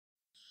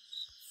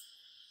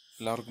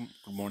എല്ലാവർക്കും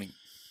good morning.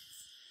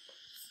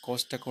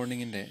 Cost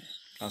അക്കൗണ്ടിങ്ങിൻ്റെ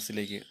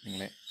ക്ലാസ്സിലേക്ക്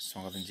നിങ്ങളെ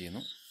സ്വാഗതം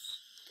ചെയ്യുന്നു.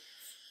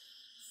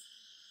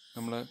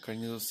 നമ്മൾ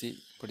കഴിഞ്ഞ ദിവസം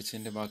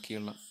പഠിച്ചതിൻ്റെ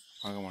ബാക്കിയുള്ള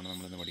ഭാഗമാണ്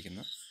നമ്മളിന്ന്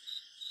പഠിക്കുന്നത്.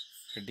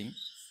 Heading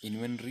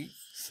inventory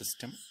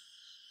system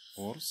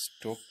or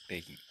stock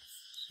taking.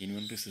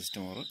 Inventory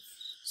system or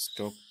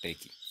stock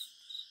taking.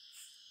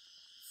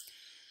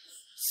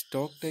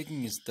 Stock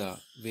taking is the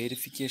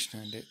verification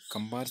and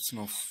comparison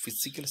of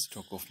physical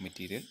stock of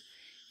material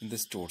in the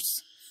stores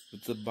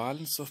with the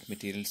balance of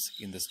materials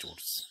in the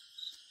stores.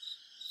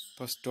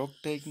 ഇപ്പോൾ stock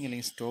taking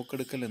അല്ലെങ്കിൽ stock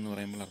എടുക്കൽ എന്ന്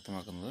പറയുമ്പോൾ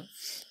അർത്ഥമാക്കുന്നത്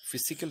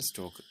physical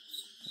stock,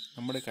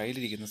 നമ്മുടെ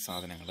കയ്യിലിരിക്കുന്ന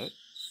സാധനങ്ങൾ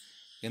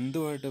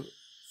എന്തുമായിട്ട്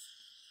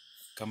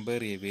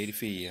compare ചെയ്യുക,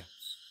 വെരിഫൈ ചെയ്യുക.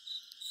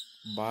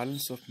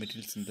 Balance of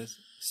materials in the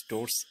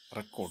stores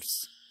records,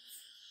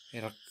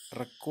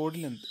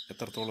 റെക്കോർഡിൽ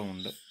എത്രത്തോളം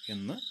ഉണ്ട്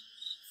എന്ന്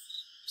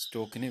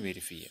സ്റ്റോക്കിനെ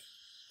വെരിഫൈ ചെയ്യുക.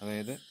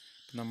 അതായത്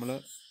നമ്മൾ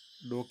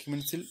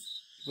ഡോക്യുമെൻറ്റ്സിൽ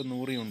ഇപ്പോൾ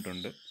 100 യൂണിറ്റ്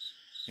ഉണ്ട്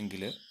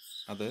എങ്കിൽ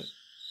അത്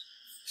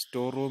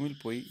സ്റ്റോർ റൂമിൽ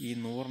പോയി ഈ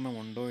 100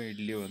 ഉണ്ടോ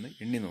ഇല്ലയോ എന്ന്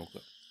എണ്ണി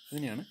നോക്കുക.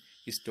 അതിനെയാണ്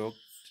ഈ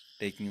സ്റ്റോക്ക്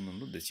ടേക്കിംഗ്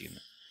എന്നുകൊണ്ട്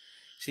ഉദ്ദേശിക്കുന്നത്.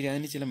 ശരി,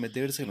 അതിന് ചില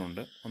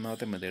മെത്തേഡ്സുകളുണ്ട്.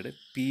 ഒന്നാമത്തെ method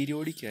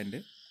periodic and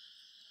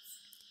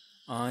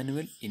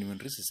annual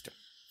inventory system.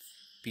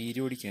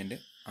 Periodic and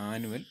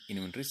annual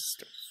inventory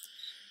system.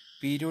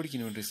 Periodic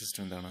inventory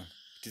system എന്താണ്?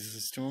 It is A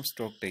system of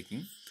stock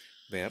taking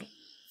wear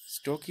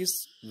stock is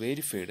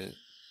verified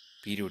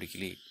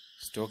periodically.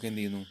 Stock എന്ത്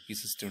ചെയ്യുന്നു? ഈ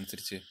സിസ്റ്റം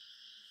അനുസരിച്ച്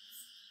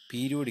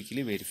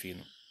പീരിയോഡിക്കലി വെരിഫൈ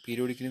ചെയ്യുന്നു.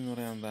 പീരിയോഡിക്കലി എന്ന്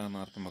പറയാൻ എന്താണ്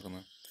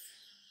അർത്ഥമാക്കുന്നത്?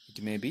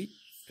 It may be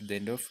at the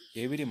end of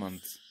every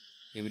month,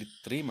 every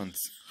 3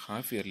 months,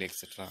 half yearly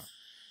etcetera.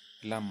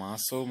 എല്ലാ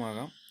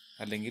മാസവുമാകാം,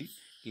 അല്ലെങ്കിൽ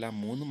എല്ലാ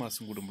 3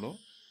 മാസം കൂടുമ്പോഴോ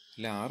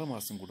എല്ലാ 6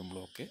 മാസം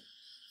കൂടുമ്പോഴോ ഒക്കെ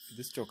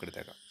ഇത് സ്റ്റോക്ക്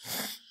എടുത്തേക്കാം.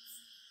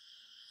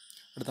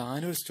 അടുത്ത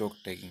ആനുവൽ സ്റ്റോക്ക്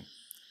ടേക്കിംഗ്.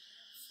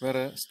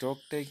 വേറെ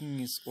stock taking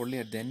is only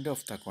at the end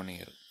of the accounting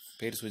year.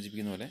 പേര്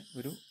സൂചിപ്പിക്കുന്ന പോലെ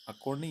ഒരു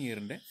അക്കൗണ്ടിങ്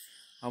ഇയറിൻ്റെ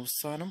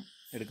അവസാനം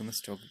എടുക്കുന്ന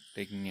സ്റ്റോക്ക്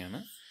ടേക്കിങ്ങിനെയാണ്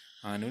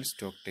ആനുവൽ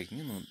സ്റ്റോക്ക്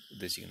ടേക്കിംഗ് എന്ന്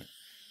ഉദ്ദേശിക്കുന്നത്.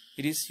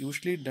 It is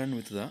usually done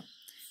with the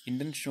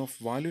intention of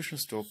valuation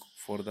stock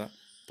for the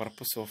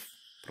purpose of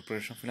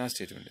preparation of financial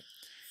statement.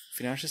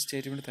 Financial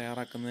statement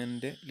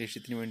തയ്യാറാക്കുന്നതിൻ്റെ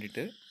ലക്ഷ്യത്തിന്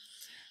വേണ്ടിയിട്ട്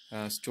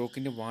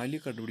സ്റ്റോക്കിൻ്റെ വാല്യൂ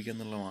കണ്ടുപിടിക്കുക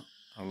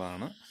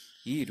എന്നുള്ളതാണ്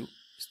ഈ ഒരു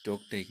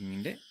സ്റ്റോക്ക്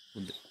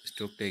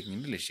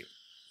ടേക്കിങ്ങിൻ്റെ ലക്ഷ്യം.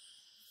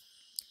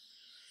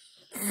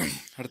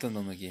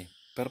 അടുത്തെന്താ നോക്കിയേ,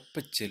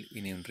 perpetual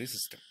inventory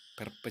system.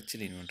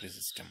 Perpetual inventory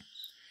system.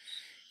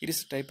 It is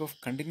a type of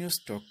continuous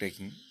stock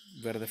taking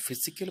where the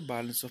physical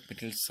balance of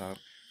materials are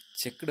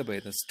checked by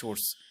the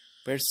store's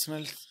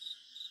personnel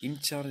in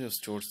charge of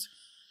stores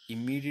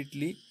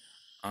immediately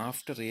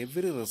after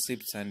every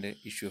receipt and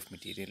issue of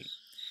material.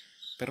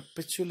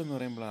 Perpetual എന്ന്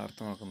പറയുമ്പോൾ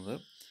അർത്ഥമാക്കുന്നത്,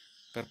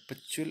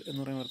 perpetual എന്ന്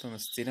പറയുമ്പോൾ അർത്ഥം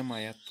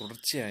സ്ഥിരമായ,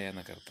 തുടർച്ചയായ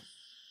എന്നൊക്കെ അർത്ഥം.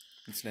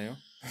 മനസ്സിലായോ?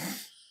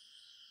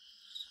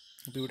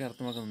 അപ്പോൾ ഇവിടെ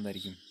അർത്ഥമാക്കുന്നത്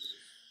എന്തായിരിക്കും?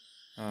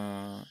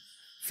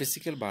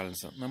 Physical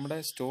balance. നമ്മുടെ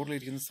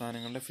സ്റ്റോറിലിരിക്കുന്ന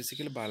സാധനങ്ങളുടെ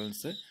ഫിസിക്കൽ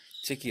ബാലൻസ്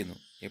ചെക്ക് ചെയ്യുന്നു.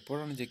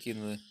 എപ്പോഴാണ് ചെക്ക്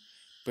ചെയ്യുന്നത്?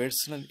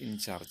 പേഴ്സണൽ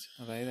ഇൻചാർജ്,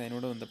 അതായത്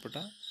അതിനോട് ബന്ധപ്പെട്ട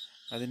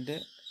അതിൻ്റെ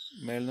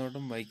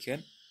മേൽനോട്ടം വഹിക്കാൻ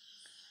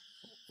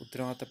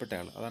ഉത്തരവാദിത്തപ്പെട്ട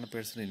ആൾ, അതാണ്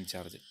പേഴ്സണൽ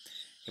ഇൻചാർജ്.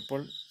 എപ്പോൾ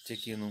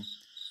ചെക്ക് ചെയ്യുന്നു?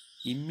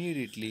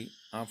 Immediately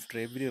after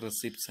every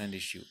receipts and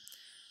issue.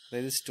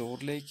 അതായത്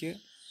സ്റ്റോറിലേക്ക്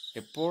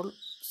എപ്പോൾ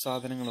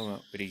സാധനങ്ങൾ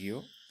വരികയോ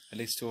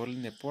അല്ലെങ്കിൽ സ്റ്റോറിൽ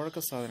നിന്ന്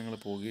എപ്പോഴൊക്കെ സാധനങ്ങൾ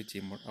പോവുകയോ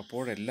ചെയ്യുമ്പോൾ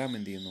അപ്പോഴെല്ലാം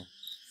എന്ത് ചെയ്യുന്നു?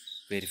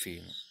 വെരിഫൈ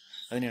ചെയ്യുന്നു.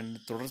 അതിനാണ്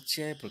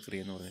തുടർച്ചയായ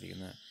പ്രക്രിയ എന്ന്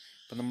പറഞ്ഞിരിക്കുന്നത്.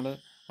 ഇപ്പം നമ്മൾ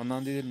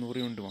 1-ാം തീയതി 100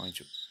 യൂണിറ്റ്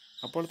വാങ്ങിച്ചു,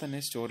 അപ്പോൾ തന്നെ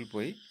സ്റ്റോറിൽ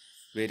പോയി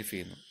വെരിഫൈ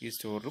ചെയ്യുന്നു. ഈ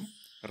സ്റ്റോറും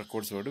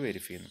റെക്കോർഡ്സോട്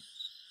വെരിഫൈ ചെയ്യുന്നു.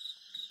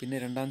 പിന്നെ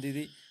 2-ാം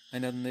തീയതി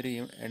അതിനകത്തൊരു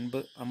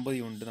 50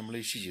 യൂണിറ്റ് നമ്മൾ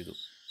ഇഷ്യൂ ചെയ്തു.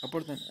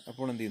 അപ്പോൾ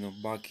എന്ത് ചെയ്യുന്നു?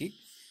 ബാക്കി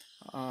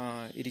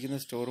ഇരിക്കുന്ന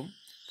സ്റ്റോറും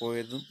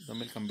പോയതും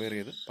തമ്മിൽ കമ്പയർ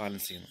ചെയ്ത്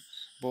ബാലൻസ് ചെയ്യുന്നു.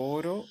 അപ്പോൾ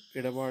ഓരോ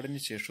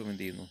ഇടപാടിന് ശേഷവും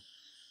എന്ത് ചെയ്യുന്നു?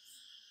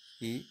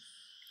 ഈ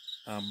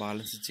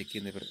ബാലൻസ് ചെക്ക്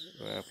ചെയ്യുന്ന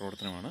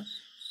പ്രവർത്തനമാണ്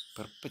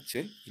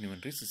perpetual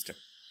inventory system.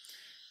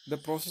 The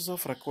process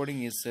of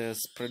recording is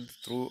spread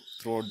through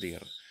out the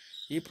year.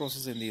 ഈ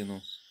പ്രോസസ്സ് എന്ത് ചെയ്യുന്നു?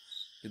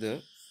 ഇത്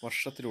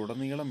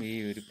വർഷത്തിലുടനീളം ഈ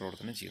ഒരു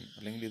പ്രവർത്തനം ചെയ്യുന്നു.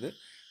 അല്ലെങ്കിൽ ഇത്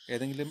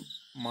ഏതെങ്കിലും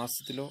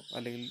മാസത്തിലോ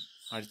അല്ലെങ്കിൽ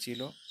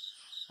ആഴ്ചയിലോ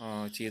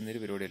ചെയ്യുന്നൊരു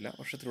പരിപാടിയല്ല,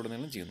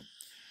 വർഷത്തിലുടനീളം ചെയ്യുന്നു.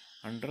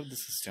 Under the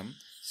system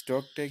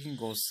stock taking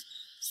goes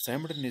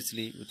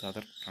simultaneously with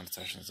other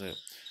transactions.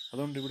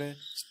 അതുകൊണ്ട് ഇവിടെ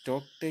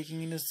സ്റ്റോക്ക്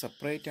ടേക്കിങ്ങിന്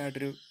സെപ്പറേറ്റ്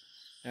ആയിട്ടൊരു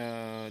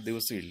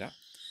ദിവസമില്ല,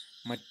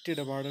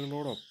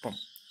 മറ്റിടപാടുകളോടൊപ്പം.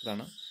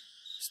 അതാണ്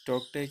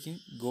stock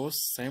taking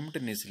goes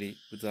simultaneously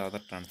with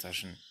other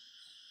transaction.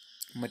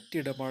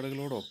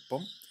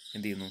 മറ്റിടപാടുകളോടൊപ്പം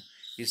എന്ത് ചെയ്യുന്നു?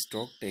 ഈ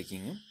സ്റ്റോക്ക്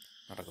ടേക്കിങ്ങും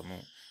നടക്കുന്നു.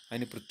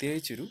 അതിന്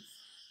പ്രത്യേകിച്ചൊരു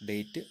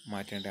ഡേറ്റ്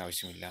മാറ്റേണ്ട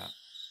ആവശ്യമില്ല.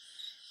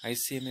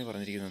 ICMA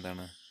പറഞ്ഞിരിക്കുന്നത്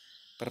എന്താണ്?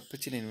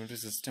 Perpetual inventory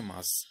system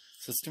as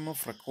system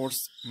of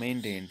records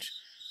maintained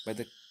by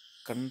the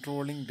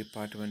controlling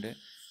department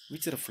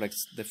which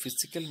reflects the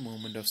physical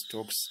movement of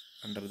Stokes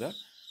under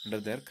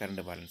there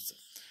current balance.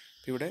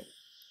 ഇപ്പോൾ ഇവിടെ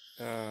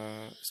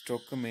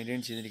സ്റ്റോക്ക്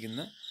മെയിൻറ്റെയിൻ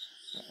ചെയ്തിരിക്കുന്ന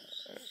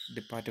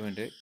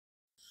ഡിപ്പാർട്ട്മെൻറ്റ്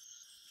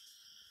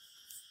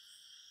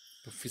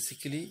ഇപ്പോൾ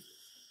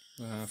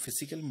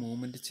ഫിസിക്കൽ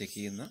മൂവ്മെൻറ്റ് ചെക്ക്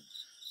ചെയ്യുന്ന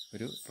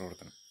ഒരു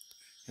പ്രവർത്തനം.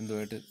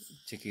 എന്തുമായിട്ട്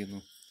ചെക്ക് ചെയ്യുന്നു?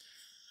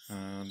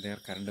 There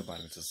current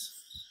balances.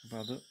 അപ്പോൾ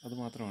അത്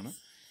മാത്രമാണ്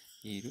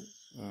ഈ ഒരു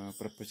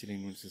പെർപ്പച്വൽ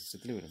ഇൻവെൻറ്റ്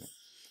സിസ്റ്റത്തിൽ വരുന്നത്.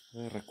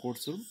 അത്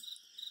റെക്കോർഡ്സും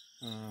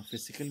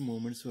ഫിസിക്കൽ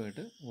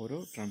മൂവ്മെൻറ്റ്സുമായിട്ട് ഓരോ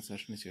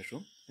ട്രാൻസാക്ഷന്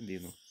ശേഷവും എന്ത്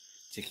ചെയ്യുന്നു,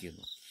 ചെക്ക്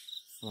ചെയ്യുന്നു.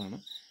 അതാണ്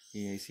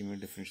ഈ ICMA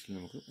ഡിഫറൻഷ്യൽ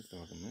നമുക്ക്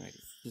വ്യക്തമാക്കുന്ന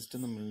കാര്യം. സിസ്റ്റം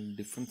തമ്മിലുള്ള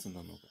ഡിഫറൻസ്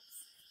എന്താണെന്ന് നോക്കാം.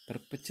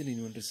 പെർപ്പച്വൽ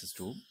ഇൻവെൻറ്ററി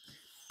സിസ്റ്റവും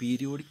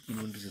പീരിയോഡിക്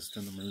ഇൻവെൻറ്ററി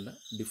സിസ്റ്റവും തമ്മിലുള്ള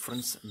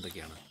ഡിഫറൻസ്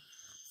എന്തൊക്കെയാണ്?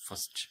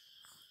 ഫസ്റ്റ്,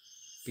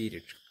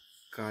 പീരിയഡ്,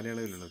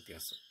 കാലയളവിലുള്ള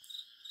വ്യത്യാസം.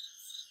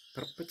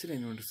 Perpetual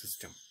inventory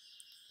system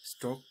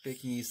stock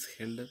taking is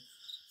held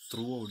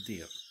through out the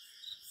year.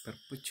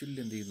 പെർപ്പച്വലിൽ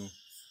എന്ത് ചെയ്യുന്നു,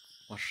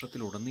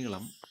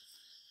 വർഷത്തിലുടനീളം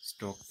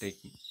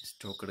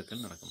സ്റ്റോക്ക് എടുക്കൽ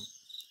നടക്കുന്നു.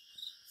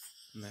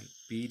 എന്നാൽ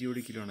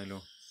പീരിയോഡിക്കലാണല്ലോ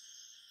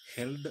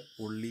ഹെൽഡ്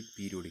ഓൺലി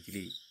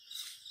പീരിയോഡിക്കലി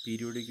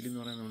എന്ന്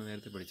പറയാൻ നമ്മൾ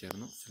നേരത്തെ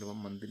പഠിച്ചായിരുന്നു. ചിലപ്പോൾ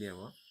മന്ത്ലി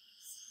ആവാം,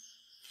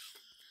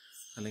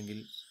 അല്ലെങ്കിൽ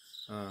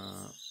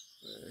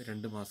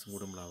 2 മാസം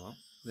കൂടുമ്പോഴാവാം.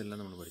 ഇതെല്ലാം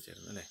നമ്മൾ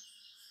പഠിച്ചായിരുന്നു അല്ലേ?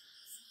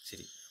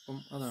 ശരി, അപ്പം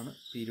അതാണ്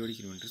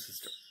periodic inventory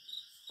system.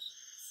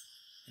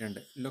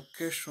 2,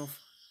 location of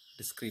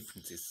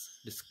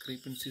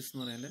ഡിസ്ക്രീപ്പൻസീസ്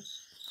എന്ന് പറഞ്ഞാൽ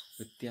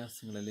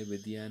വ്യത്യാസങ്ങൾ അല്ലെങ്കിൽ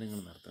വ്യതിയാനങ്ങൾ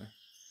നടത്താൻ.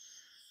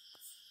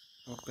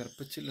 അപ്പോൾ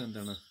പെർപ്പച്വൽ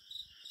എന്താണ്,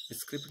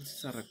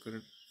 discrepancies R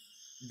record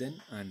then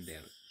and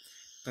their.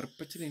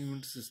 Perpetual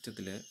inventory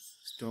സിസ്റ്റത്തിൽ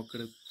സ്റ്റോക്ക്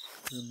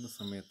എടുക്കുന്ന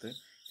സമയത്ത്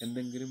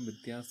എന്തെങ്കിലും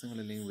വ്യത്യാസങ്ങൾ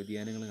അല്ലെങ്കിൽ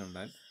വ്യതിയാനങ്ങൾ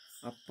കണ്ടാൽ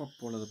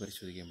അപ്പോൾ അത്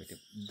പരിശോധിക്കാൻ പറ്റും.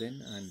 ദെൻ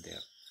ആൻഡ്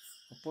ദെയർ,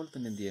 അപ്പോൾ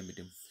തന്നെ എന്ത് ചെയ്യാൻ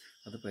പറ്റും,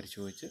 അത്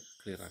പരിശോധിച്ച്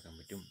ക്ലിയർ ആക്കാൻ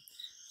പറ്റും.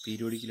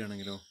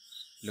 പീരിയോഡിക്കലാണെങ്കിലോ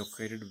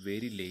ലൊക്കേറ്റഡ്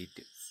വെരി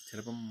ലേറ്റ്,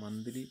 ചിലപ്പം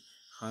മന്ത്ലി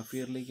ഹാഫ്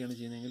ഇയറിലേക്കാണ്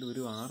ചെയ്യുന്നതെങ്കിൽ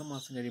ഒരു 6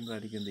 മാസം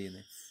കഴിയുമ്പോഴായിരിക്കും എന്ത്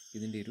ചെയ്യുന്നത്,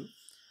 ഇതിൻ്റെ ഒരു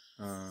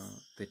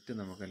തെറ്റ്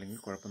നമുക്ക് അല്ലെങ്കിൽ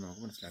കുഴപ്പം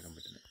നമുക്ക് മനസ്സിലാക്കാൻ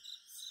പറ്റുന്നത്.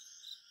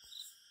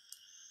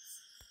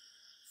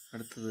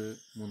 അടുത്തത്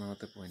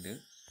 3ാമത്തെ point,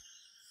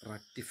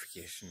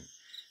 rectification.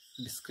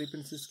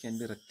 Discrepancies can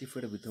be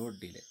rectified without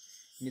delay.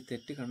 ഇനി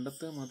തെറ്റ്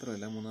കണ്ടെത്തുക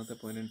മാത്രമല്ല, 3ാമത്തെ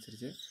പോയിന്റ്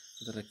അനുസരിച്ച്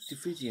അത്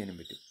റെക്ടിഫൈ ചെയ്യാനും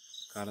പറ്റും.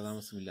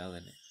 കാലതാമസമില്ലാതെ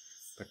തന്നെ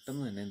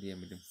പെട്ടെന്ന് തന്നെ എന്ത് ചെയ്യാൻ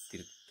പറ്റും,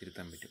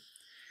 തിരുത്താൻ പറ്റും.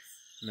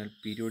 എന്നാൽ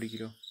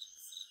പീരിയോഡിക്കലോ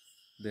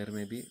there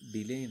may be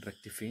delay in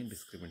rectifying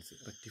discrepancy.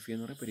 Rectify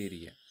എന്ന് പറഞ്ഞാൽ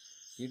പരിഹരിക്കുക.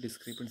 ഈ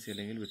ഡിസ്ക്രിപ്പൻസി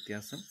അല്ലെങ്കിൽ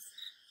വ്യത്യാസം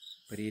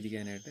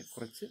പരിഹരിക്കാനായിട്ട്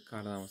കുറച്ച്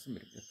കാലതാമസം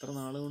വരും. എത്ര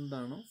നാൾ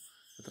കൊണ്ടാണോ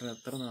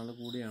എത്ര നാൾ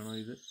കൂടിയാണോ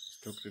ഇത്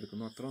സ്റ്റോക്ക്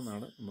എടുക്കുന്നു, അത്ര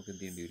നാൾ നമുക്ക്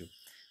എന്ത് ചെയ്യേണ്ടി വരും,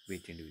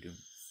 വെയിറ്റ് ചെയ്യേണ്ടി വരും.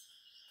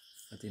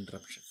 അത്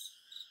interruption,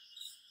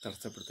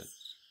 തടസ്സപ്പെടുത്തൽ.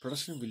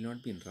 Production will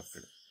not be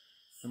interrupted.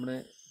 നമ്മുടെ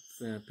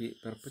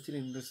പെർപ്പച്വൽ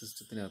ഇൻവെൻറ്ററി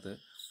സിസ്റ്റത്തിനകത്ത്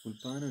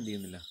ഉൽപ്പാദനം എന്ത്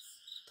ചെയ്യുന്നില്ല,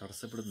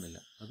 തടസ്സപ്പെടുന്നില്ല.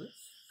 അത്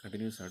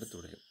കണ്ടിന്യൂസ് ആയിട്ട്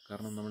തുടരും.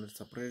 കാരണം നമ്മൾ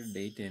സെപ്പറേറ്റ്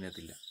ഡേറ്റ്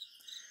അതിനകത്തില്ല.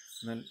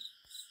 എന്നാൽ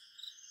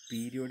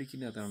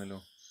പീരിയോഡിക്കിൻ്റെ അതാണല്ലോ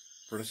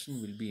പ്രൊഡക്ഷൻ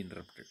വിൽ ബി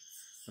ഇൻട്രപ്റ്റഡ്.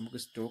 നമുക്ക്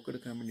സ്റ്റോക്ക്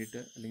എടുക്കാൻ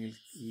വേണ്ടിയിട്ട് അല്ലെങ്കിൽ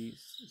ഈ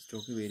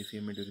സ്റ്റോക്ക് വെരിഫൈ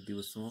ചെയ്യാൻ വേണ്ടി ഒരു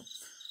ദിവസമോ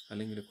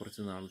അല്ലെങ്കിൽ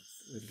കുറച്ച് നാൾ,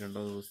 ഒരു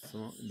 2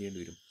 ദിവസമോ എന്ത് ചെയ്യേണ്ടി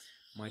വരും,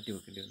 മാറ്റി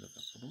വെക്കേണ്ടി വരും.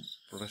 അപ്പം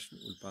പ്രൊഡക്ഷൻ,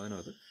 ഉൽപ്പാദനം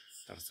അത്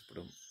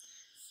തടസ്സപ്പെടും.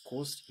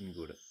 Cost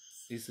include.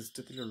 ഈ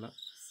സിസ്റ്റത്തിലുള്ള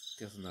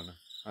വ്യത്യാസം എന്താണ്,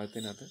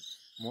 ആദ്യത്തിനകത്ത്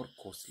മോർ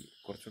കോസ്റ്റ്ലി,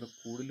 കുറച്ചുകൂടെ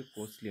കൂടുതൽ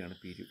കോസ്റ്റ്ലിയാണ്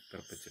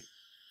പെർപ്പച്വൽ.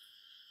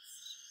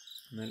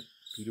 എന്നാൽ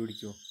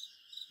പീരിയോഡിക്കോ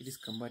it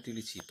is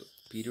comparatively cheap.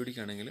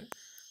 Periodic ആണെങ്കിൽ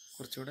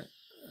കുറച്ചുകൂടെ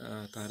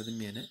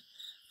താരതമ്യേന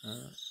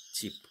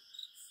ചീപ്പ്,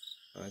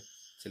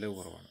 ചിലവ്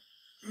കുറവാണ്.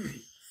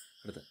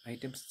 അടുത്ത്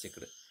ഐറ്റംസ്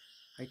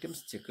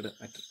ചെക്ക്ഡ്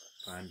അറ്റ്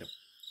റാൻഡം.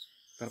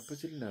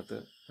 പെർപ്പച്വലിനകത്ത്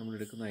നമ്മൾ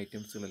എടുക്കുന്ന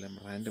ഐറ്റംസുകളെല്ലാം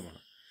റാൻഡമാണ്.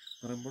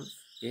 എന്ന് പറയുമ്പോൾ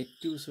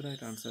ഏറ്റവും യൂസ്ഫുള്ളായ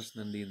ട്രാൻസാക്ഷൻ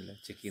എന്ത് ചെയ്യുന്നില്ല,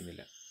 ചെക്ക്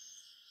ചെയ്യുന്നില്ല.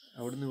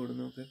 അവിടുന്ന്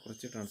ഇവിടുന്നൊക്കെ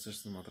കുറച്ച്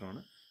ട്രാൻസാക്ഷൻ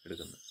മാത്രമാണ്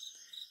എടുക്കുന്നത്.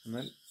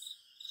 എന്നാൽ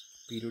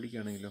പീരിയോഡിക്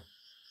ആണെങ്കിലോ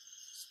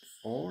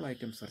ഓൾ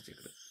ഐറ്റംസ് ആർ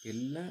ചെക്ക്ഡ്,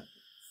 എല്ലാ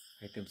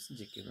ഐറ്റംസും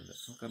ചെക്ക് ചെയ്യുന്നുണ്ട്.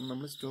 കാരണം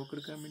നമ്മൾ സ്റ്റോക്ക്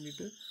എടുക്കാൻ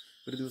വേണ്ടിയിട്ട്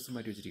ഒരു ദിവസം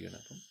മാറ്റി വെച്ചിരിക്കുകയാണ്.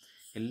 അപ്പം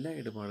എല്ലാ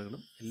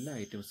ഇടപാടുകളും എല്ലാ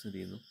ഐറ്റംസും എന്ത്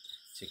ചെയ്യുന്നു,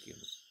 ചെക്ക്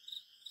ചെയ്യുന്നു.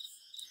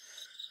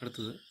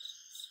 അടുത്തത്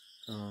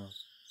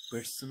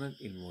personal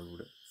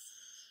involved.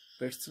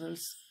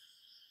 Personnels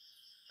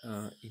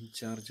in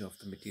charge of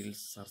the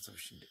materials are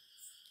sufficient.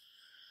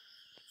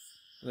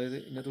 അതായത്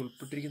ഇതിനകത്ത്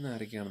ഉൾപ്പെട്ടിരിക്കുന്ന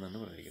ആരൊക്കെയാണെന്നാണ്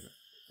പറഞ്ഞിരിക്കുന്നത്.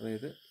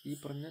 അതായത് ഈ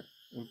പറഞ്ഞ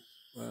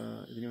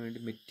ഇതിനു വേണ്ടി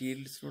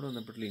മെറ്റീരിയൽസിനോട്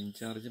ബന്ധപ്പെട്ടുള്ള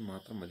ഇൻചാർജ്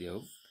മാത്രം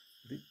മതിയാവും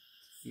ഇത്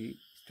ഈ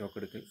സ്റ്റോക്ക്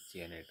എടുക്കൽ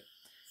ചെയ്യാനായിട്ട്.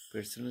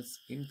 Personnels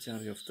in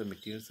charge of the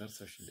materials are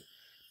sufficient.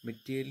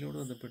 മെറ്റീരിയലിനോട്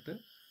ബന്ധപ്പെട്ട്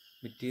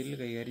മെറ്റീരിയൽ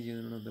കൈകാര്യം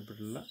ചെയ്യുന്നതിനോട്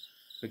ബന്ധപ്പെട്ടുള്ള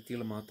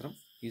വ്യക്തികൾ മാത്രം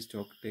ഈ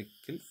സ്റ്റോക്ക്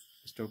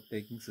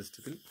ടേക്കിംഗ്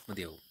സിസ്റ്റത്തിൽ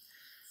മതിയാവും,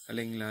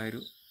 അല്ലെങ്കിൽ ആ ഒരു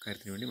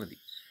കാര്യത്തിന് വേണ്ടി മതി.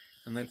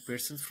 എന്നാൽ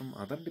persons from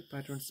other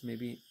departments may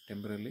be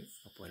temporarily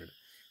appointed.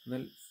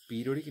 എന്നാൽ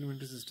പീരിയോഡിക്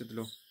ഇൻവെൻറ്ററി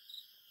സിസ്റ്റത്തിലോ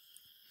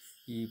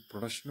ഈ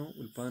പ്രൊഡക്ഷനോ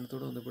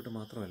ഉൽപ്പാദനത്തോട് ബന്ധപ്പെട്ട്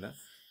മാത്രമല്ല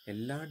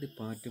എല്ലാ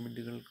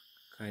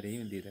ഡിപ്പാർട്ട്മെൻറ്റുകൾക്കാരെയും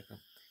എന്ത് ചെയ്തേക്കാം,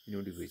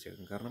 ഇതിനുവേണ്ടി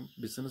ഉപയോഗിച്ചേക്കാം. കാരണം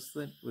ബിസിനസ്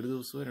ഒരു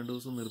ദിവസമോ 2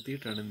 ദിവസമോ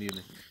നിർത്തിയിട്ടാണ് എന്ത്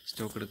ചെയ്യുന്നത്,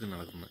 സ്റ്റോക്ക് എടുക്കൽ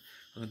നടക്കുന്നത്.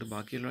 എന്നിട്ട്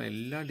ബാക്കിയുള്ള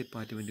എല്ലാ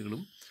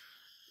ഡിപ്പാർട്ട്മെൻറ്റുകളും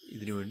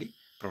ഇതിനുവേണ്ടി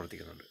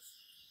പ്രവർത്തിക്കുന്നുണ്ട്.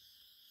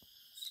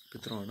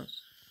 ഇത്രയാണ്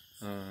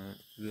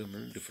ഇത്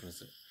തമ്മിൽ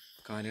ഡിഫറൻസ്.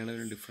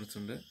 കാലയളവിൽ ഡിഫറൻസ്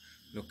ഉണ്ട്.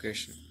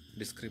 ലൊക്കേഷൻ,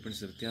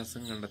 ഡിസ്ക്രിപ്പൻസി,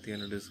 വ്യത്യാസം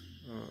കണ്ടെത്തിയാലുള്ള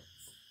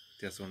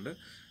വ്യത്യാസമുണ്ട്.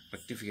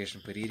 റെക്ടിഫിക്കേഷൻ,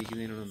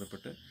 പരിഹരിക്കുന്നതിനോട്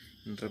ബന്ധപ്പെട്ട്.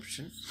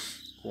 Interruption,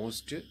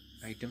 cost,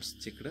 items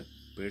checked,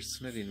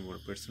 personal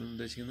involve. Personal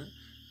ഉദ്ദേശിക്കുന്നത്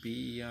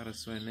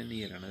PERSONAL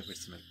ആണ്.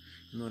 പേഴ്സണൽ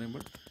എന്ന്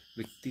പറയുമ്പോൾ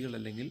വ്യക്തികൾ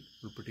അല്ലെങ്കിൽ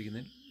ഉൾപ്പെട്ടിരിക്കുന്ന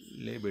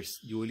ലേബേഴ്സ്,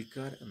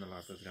 ജോലിക്കാർ എന്നുള്ള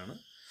അർത്ഥത്തിലാണ്.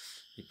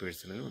 ഈ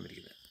പേഴ്സണൽ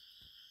വന്നിരിക്കുന്നത്.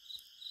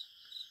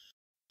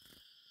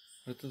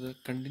 അടുത്തത്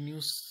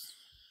കണ്ടിന്യൂസ്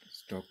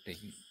സ്റ്റോക്ക്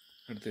ടേക്കിംഗ്.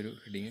 അടുത്തൊരു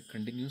heading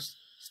continuous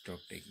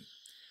stock taking.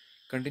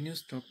 Continuous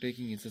stock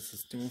taking is a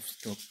system of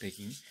stock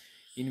taking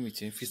in which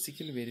a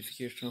physical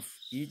verification of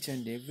each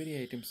and every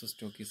item's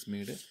stock is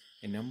made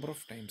a number of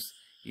times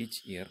each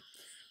year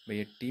by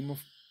a team of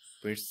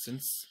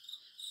persons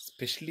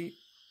specially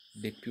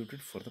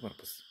deputed for the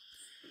purpose.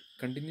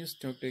 Continuous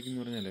stock taking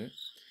എന്ന് പറഞ്ഞാൽ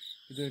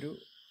ഇതൊരു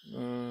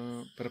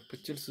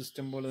perpetual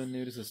system പോലെ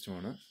തന്നെ ഒരു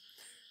സിസ്റ്റമാണ്.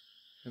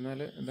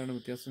 എന്നാൽ എന്താണ്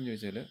വ്യത്യാസം എന്ന്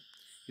ചോദിച്ചാൽ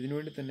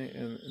ഇതിനുവേണ്ടി തന്നെ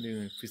എന്ത്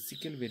ചെയ്യുന്നത്,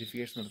 ഫിസിക്കൽ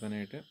വെരിഫിക്കേഷൻ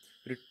നടത്താനായിട്ട്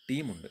ഒരു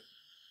ടീമുണ്ട്.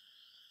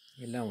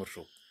 എല്ലാ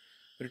വർഷവും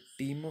ഒരു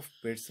ടീം ഓഫ്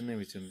പേഴ്സണെ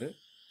വെച്ചുകൊണ്ട്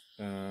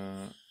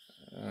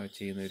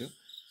ചെയ്യുന്നൊരു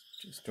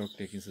സ്റ്റോക്ക്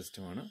ടേക്കിംഗ്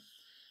സിസ്റ്റമാണ്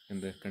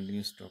എന്ത്,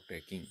 continuous stock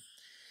taking.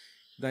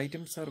 The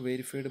items are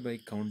verified by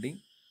counting,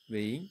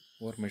 weighing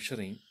or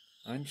measuring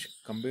and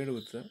compared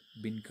with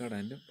bin card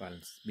and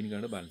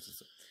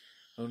balances.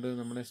 അതുകൊണ്ട്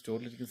നമ്മുടെ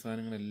സ്റ്റോറിലിരിക്കുന്ന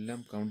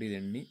സാധനങ്ങളെല്ലാം കൗണ്ട് ചെയ്ത്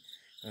എണ്ണി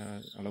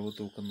അളവ്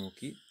തൂക്കം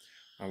നോക്കി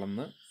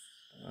അളന്ന്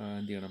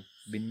എന്ത് ചെയ്യണം,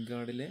 ബിൻ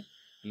കാർഡിലെ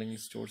അല്ലെങ്കിൽ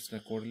സ്റ്റോർസ്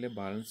റെക്കോർഡിലെ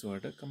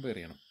ബാലൻസുമായിട്ട് കമ്പയർ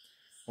ചെയ്യണം.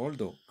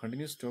 Although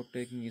continuous stock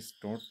taking is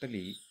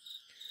totally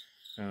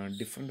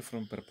different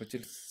from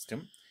perpetual system,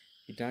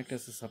 it acts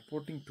as a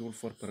supporting tool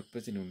for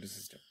perpetual inventory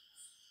system.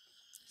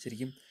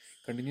 ശരിക്കും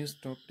കണ്ടിന്യൂസ്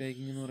സ്റ്റോക്ക്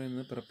ടേക്കിംഗ് എന്ന്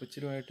പറയുന്നത്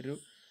പെർപ്പച്വലുമായിട്ടൊരു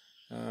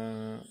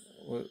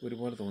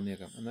ഒരുപോലെ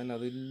തോന്നിയേക്കാം. എന്നാൽ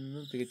അതിൽ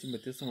നിന്ന് തികച്ചും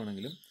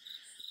വ്യത്യസ്തമാണെങ്കിലും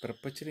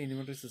പെർപ്പച്വൽ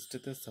ഇൻവെന്ററി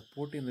സിസ്റ്റത്തെ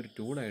സപ്പോർട്ട് ചെയ്യുന്നൊരു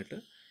ടൂളായിട്ട്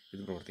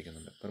ഇത്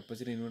പ്രവർത്തിക്കുന്നുണ്ട്.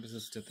 പെർപ്പച്വൽ ഇൻവെന്ററി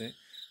സിസ്റ്റത്തെ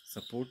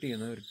സപ്പോർട്ട്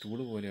ചെയ്യുന്ന ഒരു ടൂൾ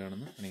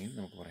പോലെയാണെന്ന് അല്ലെങ്കിൽ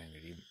നമുക്ക് പറയാൻ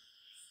കഴിയും.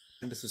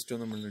 രണ്ട് സിസ്റ്റവും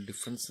തമ്മിലുള്ള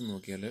ഡിഫറൻസ്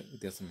നോക്കിയാൽ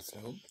വ്യത്യാസം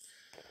മനസ്സിലാവും.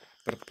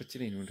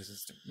 പെർപ്പച്വൽ ഇൻവെന്ററി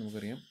സിസ്റ്റം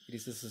നമുക്കറിയാം, it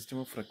is A system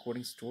of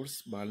recording stores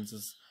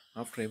balances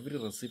after every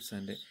receipts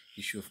and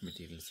issue of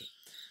materials.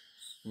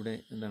 ഇവിടെ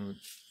എന്താണ്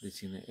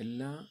ഉദ്ദേശിക്കുന്നത്,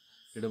 എല്ലാ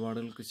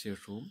ഇടപാടുകൾക്ക്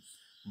ശേഷവും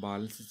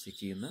ബാലൻസ് ചെക്ക്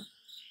ചെയ്യുന്ന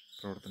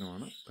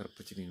പ്രവർത്തനമാണ്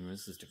പെർപ്പച്വൽ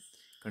ഇൻവെന്ററി സിസ്റ്റം.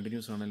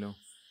 കണ്ടിന്യൂസ് ആണല്ലോ.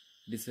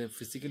 It is A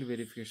physical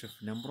verification of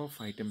number of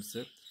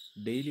items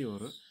daily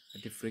or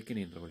at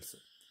frequent intervals.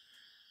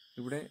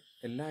 ഇവിടെ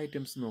എല്ലാ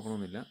ഐറ്റംസും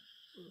നോക്കണമെന്നില്ല,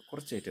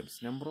 കുറച്ച് ഐറ്റംസ്,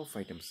 നമ്പർ ഓഫ്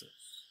ഐറ്റംസ്,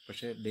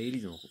 പക്ഷേ ഡെയിലി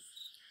നോക്കും.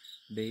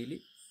 ഡെയിലി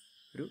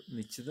ഒരു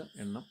നിശ്ചിത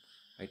എണ്ണം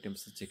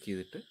ഐറ്റംസ് ചെക്ക്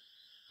ചെയ്തിട്ട്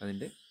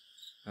അതിൻ്റെ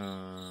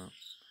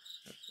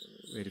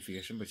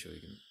വെരിഫിക്കേഷൻ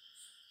പരിശോധിക്കുന്നു.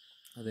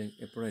 അത്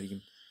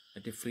എപ്പോഴായിരിക്കും,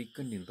 മറ്റേ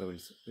ഫ്രീക്വൻറ്റ്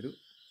ഇൻ്റർവെൽസ്, ഒരു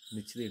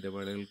നിശ്ചിത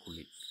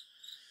ഇടവേളകൾക്കുള്ളിൽ.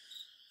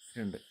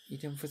 2,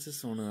 it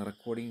emphasis on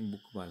recording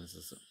book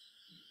balances.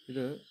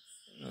 ഇത്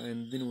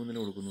എന്തിനു ഊന്നൽ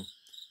കൊടുക്കുന്നു,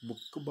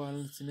 ബുക്ക്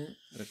ബാലൻസിന്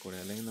റെക്കോർഡ്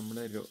ചെയ്യുക, അല്ലെങ്കിൽ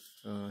നമ്മുടെ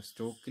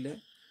സ്റ്റോക്കിലെ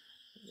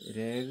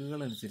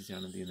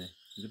രേഖകളനുസരിച്ചാണ് എന്ത് ചെയ്യുന്നത്,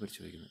 ഇത്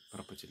പരിശോധിക്കുന്നത്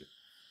പെർപ്പച്വൽ.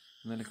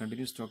 എന്നാൽ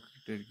continuous stock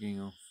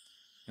ടേക്കിങ്ങോ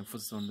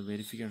emphasis on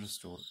verification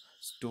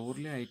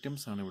സ്റ്റോറിലെ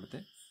items ആണ് ഇവിടുത്തെ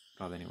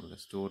പ്രാധാന്യം കൊടുക്കുക,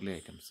 സ്റ്റോറിലെ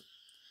ഐറ്റംസ്.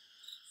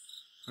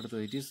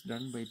 അടുത്തത് it is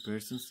done by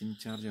persons in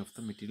charge of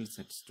the materials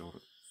at store.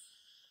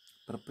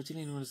 Perpetual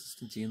inventory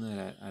system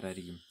ചെയ്യുന്നത്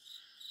ആരായിരിക്കും,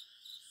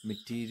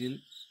 മെറ്റീരിയൽ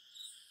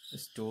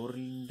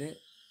സ്റ്റോറിൻ്റെ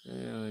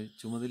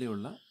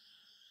ചുമതലയുള്ള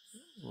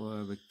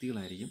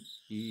വ്യക്തികളായിരിക്കും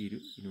ഈ ഒരു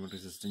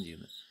ഇൻവെന്ററി സിസ്റ്റം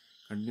ചെയ്യുന്നത്.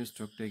 കണ്ടിന്യൂസ്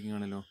സ്റ്റോക്ക് ടേക്കിംഗ്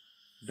ആണല്ലോ,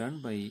 done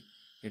by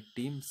A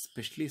team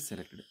specially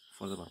selected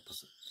for the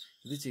purpose.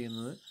 ഇത്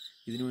ചെയ്യുന്നത്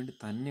ഇതിനുവേണ്ടി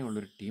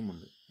തന്നെയുള്ളൊരു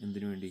ടീമുണ്ട്.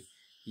 എന്തിനു വേണ്ടി,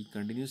 ഈ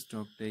കണ്ടിന്യൂസ്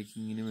സ്റ്റോക്ക്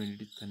ടേക്കിങ്ങിന്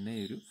വേണ്ടി തന്നെ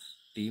ഒരു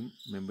ടീം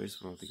മെമ്പേഴ്സ്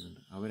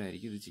പ്രവർത്തിക്കുന്നുണ്ട്,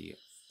 അവരായിരിക്കും ഇത് ചെയ്യുക.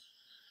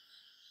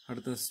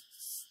 അടുത്ത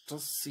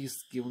stress is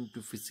given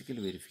to physical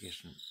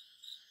verification.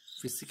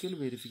 Physical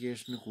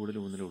വെരിഫിക്കേഷന് കൂടുതൽ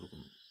ഊന്നൽ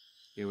കൊടുക്കുന്നു.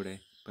 എവിടെ,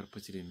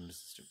 perpetual inventory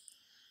system.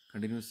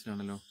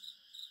 കണ്ടിന്യൂസിലാണല്ലോ.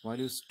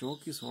 Value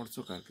stock is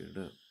also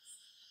calculated.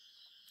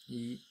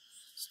 ഈ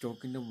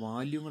സ്റ്റോക്കിൻ്റെ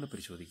വാല്യൂം കൂടെ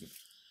പരിശോധിക്കും.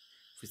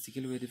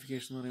 ഫിസിക്കൽ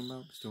വെരിഫിക്കേഷൻ എന്ന്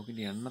പറയുമ്പോൾ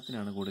സ്റ്റോക്കിൻ്റെ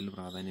എണ്ണത്തിനാണ് കൂടുതൽ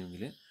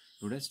പ്രാധാന്യമെങ്കിൽ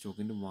ഇവിടെ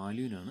സ്റ്റോക്കിൻ്റെ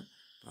വാല്യൂവിനാണ്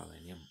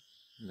പ്രാധാന്യം.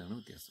 ഇതാണ്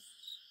വ്യത്യാസം.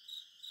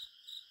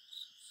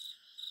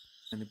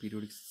 അതിൻ്റെ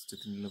പീരിയോഡിക്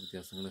സിസ്റ്റത്തിനുള്ള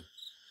വ്യത്യാസങ്ങൾ,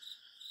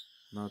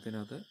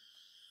 ഒന്നാമത്തേനകത്ത്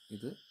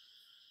ഇത്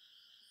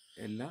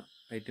എല്ലാ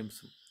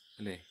ഐറ്റംസും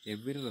അല്ലേ,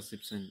 every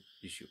receipts and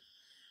issue.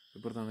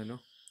 ഇപ്പുറത്താണല്ലോ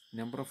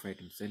number of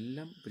items,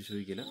 എല്ലാം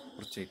പരിശോധിക്കില്ല,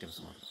 കുറച്ച്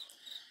ഐറ്റംസ് മാത്രം.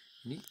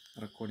 ഇനി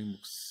റെക്കോർഡിംഗ്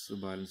ബുക്സ്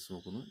ബാലൻസ്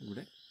നോക്കുന്നു,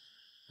 ഇവിടെ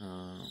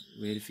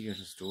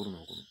വെരിഫിക്കേഷൻ സ്റ്റോർ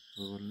നോക്കുന്നു.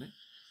 അതുപോലെ തന്നെ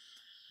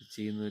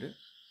ചെയ്യുന്നവർ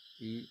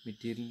ഈ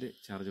മെറ്റീരിയലിൻ്റെ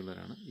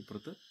ചാർജുള്ളവരാണ്.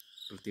 ഇപ്പുറത്ത്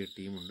പ്രത്യേക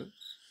ടീമുണ്ട്.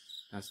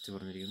 ലാസ്റ്റ്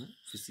പറഞ്ഞിരിക്കുന്നത്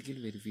ഫിസിക്കൽ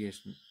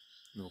വെരിഫിക്കേഷൻ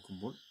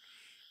നോക്കുമ്പോൾ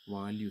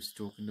വാല്യൂ,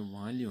 സ്റ്റോക്കിൻ്റെ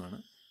വാല്യൂ ആണ്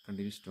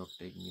കണ്ടിന്യൂസ് സ്റ്റോക്ക്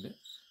ടേക്കിങ്ങിൽ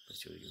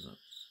പരിശോധിക്കുന്നത്.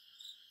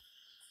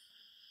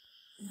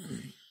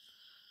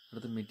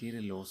 അടുത്ത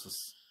മെറ്റീരിയൽ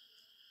ലോസസ്.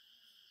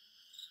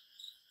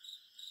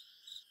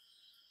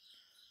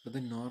 അടുത്ത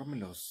നോർമൽ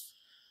ലോസ്.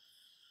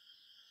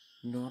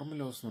 നോർമൽ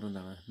ലോസ് എന്ന്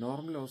പറയുന്നതാണ്,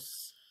 normal loss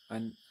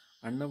and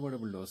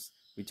unavoidable loss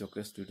which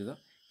occurs due to the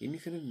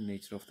inherent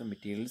nature of the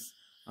materials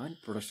and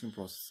production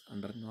process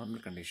under normal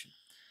condition.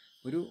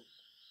 ഒരു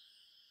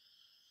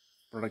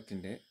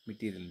പ്രൊഡക്റ്റിൻ്റെ,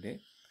 മെറ്റീരിയലിൻ്റെ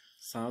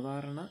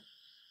സാധാരണ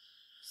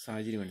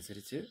സാഹചര്യം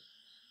അനുസരിച്ച്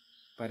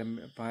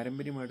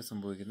പാരമ്പര്യമായിട്ട്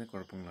സംഭവിക്കുന്ന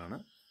കുഴപ്പങ്ങളാണ്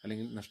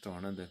അല്ലെങ്കിൽ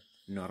നഷ്ടമാണ് ഇത്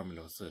നോർമൽ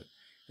ലോസ്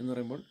എന്ന്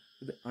പറയുമ്പോൾ.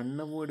 ഇത്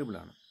അൺഅവോയ്ഡബിൾ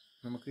ആണ്.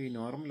 നമുക്ക് ഈ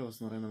നോർമൽ ലോസ്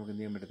എന്ന് പറയുന്നത് നമുക്ക്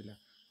എന്ത് ചെയ്യാൻ പറ്റത്തില്ല,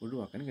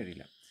 ഒഴിവാക്കാൻ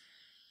കഴിയില്ല.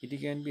 It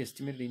can be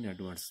estimated in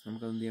advance.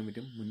 നമുക്കത് എന്ത് ചെയ്യാൻ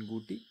പറ്റും?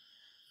 മുൻകൂട്ടി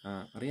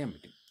അറിയാൻ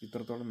പറ്റും.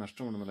 ഇത്രത്തോളം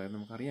നഷ്ടമുണ്ടെന്നുള്ളത്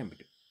നമുക്ക് അറിയാൻ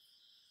പറ്റും.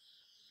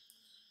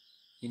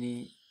 ഇനി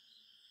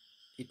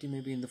it may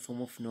be in the form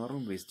of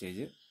normal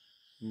wastage,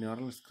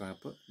 normal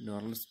scrap,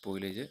 normal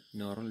spoilage,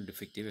 normal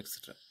defective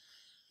etcetera.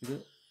 ഇത്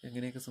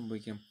എങ്ങനെയൊക്കെ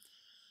സംഭവിക്കാം?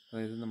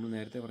 അതായത് നമ്മൾ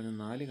നേരത്തെ പറഞ്ഞ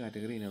 4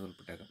 കാറ്റഗറി ഇതിനകത്ത്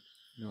ഉൾപ്പെട്ടേക്കാം.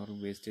 നോർമൽ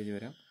വേസ്റ്റേജ്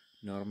വരാം,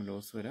 നോർമൽ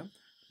ലോസ് വരാം,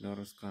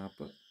 നോർമൽ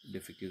സ്ക്രാപ്പ്,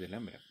 ഡിഫക്റ്റീവ്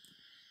ഇതെല്ലാം വരാം.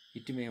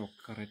 It may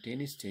occur at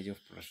any stage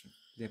of production.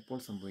 ഇത് എപ്പോൾ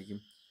സംഭവിക്കും?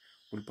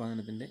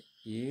 ഉൽപ്പാദനത്തിൻ്റെ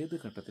ഏത്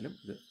ഘട്ടത്തിലും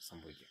ഇത്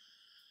സംഭവിക്കാം.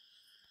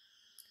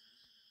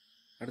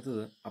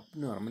 അടുത്തത്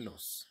abnormal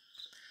loss.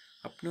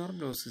 Abnormal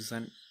loss is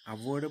an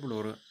avoidable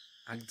or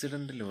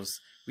accidental loss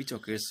which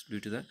occurs due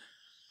to the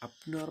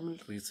abnormal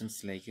reasons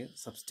like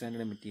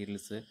substandard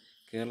materials,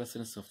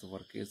 carelessness of the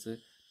workers,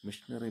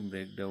 machinery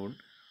breakdown,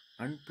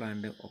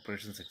 unplanned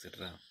operations,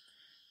 etc.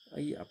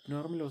 ഈ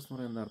abnormal loss എന്ന്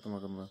പറയുന്നത് എന്താ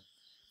അർത്ഥമാക്കുന്നത്?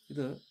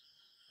 ഇത്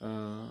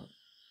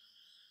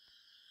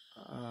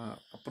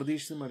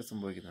അപ്രതീക്ഷിതമായിട്ട്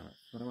സംഭവിക്കുന്നതാണ്.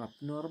 എന്ന് പറയുമ്പോൾ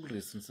അബ്നോർമൽ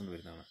റീസൺസ് എന്ന്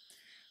വരുന്നതാണ്.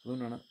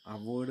 അതുകൊണ്ടാണ്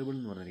അവോയ്ഡബിൾ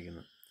എന്ന്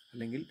പറഞ്ഞിരിക്കുന്നത്.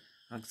 അല്ലെങ്കിൽ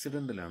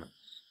ആക്സിഡൻ്റലാണ്.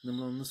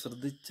 നമ്മളൊന്ന്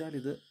ശ്രദ്ധിച്ചാൽ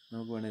ഇത്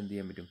നമുക്ക് വേണമെങ്കിൽ എന്ത്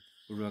ചെയ്യാൻ പറ്റും?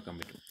 ഒഴിവാക്കാൻ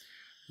പറ്റും.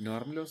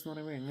 നോർമൽ ലോസ് എന്ന്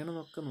പറയുമ്പോൾ എങ്ങനെ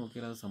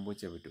നോക്കിയാൽ അത്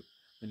സംഭവിച്ചേ പറ്റൂ.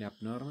 അല്ലെങ്കിൽ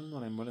അബ്നോർമൽ എന്ന്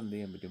പറയുമ്പോൾ എന്ത്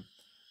ചെയ്യാൻ പറ്റും?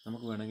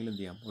 നമുക്ക് വേണമെങ്കിൽ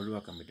എന്ത് ചെയ്യാം?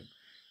 ഒഴിവാക്കാൻ പറ്റും.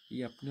 ഈ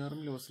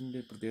അബ്നോർമൽ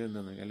ലോസിൻ്റെ പ്രത്യേകത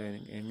എന്താണെന്ന്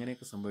അല്ലെങ്കിൽ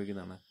എങ്ങനെയൊക്കെ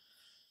സംഭവിക്കുന്നതാണ്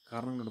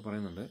കാരണങ്ങളോട്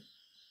പറയുന്നുണ്ട്.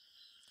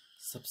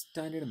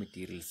 സബ്സ്റ്റാൻഡേർഡ്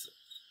മെറ്റീരിയൽസ്,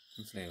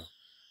 മനസ്സിലായോ?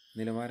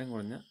 നിലവാരം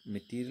കുറഞ്ഞ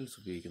materials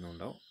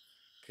ഉപയോഗിക്കുന്നുണ്ടാവും.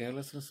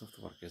 Carelessness of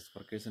the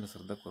വർക്കേഴ്സിൻ്റെ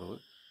ശ്രദ്ധക്കുറവ്,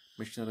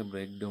 machinery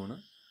break down,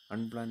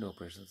 unplanned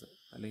operations,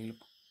 അല്ലെങ്കിൽ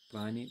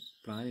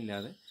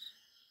പ്ലാനില്ലാതെ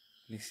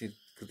അല്ലെങ്കിൽ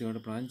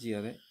കൃത്യമായിട്ട് പ്ലാൻ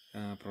ചെയ്യാതെ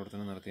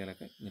പ്രവർത്തനം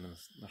നടത്തിയാലൊക്കെ ഇങ്ങനെ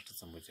നഷ്ടം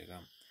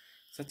സംഭവിച്ചേക്കാം.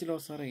 Such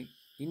loss are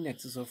in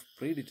excess of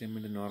pre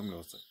determined normal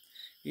loss.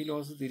 ഈ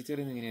ലോസ്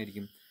തിരിച്ചറിയുന്നത്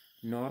എങ്ങനെയായിരിക്കും?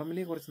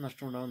 നോർമലി കുറച്ച്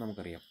നഷ്ടം ഉണ്ടാകും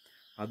നമുക്കറിയാം.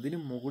 അതിന്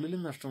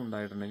മുകളിലും നഷ്ടം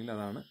ഉണ്ടായിട്ടുണ്ടെങ്കിൽ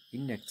അതാണ്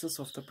in excess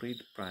of the pre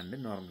planned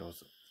normal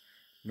loss.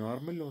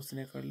 Normal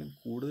ലോസിനേക്കാളും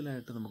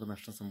കൂടുതലായിട്ട് നമുക്ക്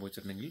നഷ്ടം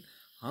സംഭവിച്ചിട്ടുണ്ടെങ്കിൽ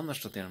ആ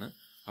നഷ്ടത്തെയാണ്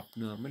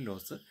അബ്നോർമൽ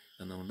ലോസ്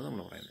എന്നുകൊണ്ട്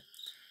നമ്മൾ പറയുന്നത്.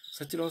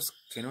 Such loss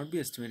cannot be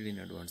estimated in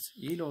advance.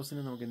 ഈ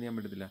ലോസിനെ നമുക്ക് എന്ത് ചെയ്യാൻ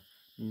പറ്റത്തില്ല?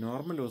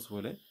 നോർമൽ ലോസ്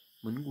പോലെ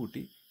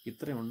മുൻകൂട്ടി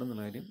ഇത്ര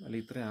ഉണ്ടെന്നുള്ള കാര്യം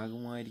അല്ലെങ്കിൽ ഇത്ര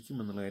ആകുമായിരിക്കും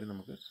എന്നുള്ള കാര്യം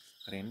നമുക്ക്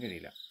അറിയാൻ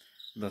കഴിയില്ല.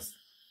 Thus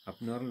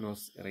abnormal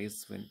loss rice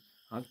when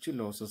actual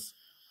losses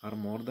are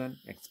more than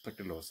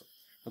expected loss.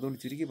 അതുകൊണ്ട്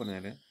ചുരുക്കി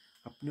പറഞ്ഞാൽ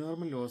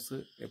അബ്നോർമൽ ലോസ്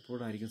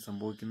എപ്പോഴായിരിക്കും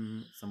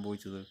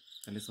സംഭവിക്കുന്നത്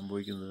അല്ലെങ്കിൽ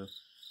സംഭവിക്കുന്നത്?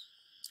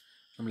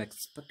 നമ്മൾ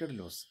എക്സ്പെക്റ്റഡ്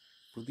ലോസ്,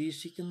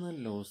 പ്രതീക്ഷിക്കുന്ന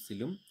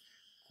ലോസിലും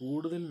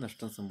കൂടുതൽ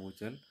നഷ്ടം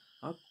സംഭവിച്ചാൽ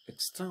ആ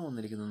എക്സ്ട്രാ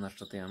വന്നിരിക്കുന്ന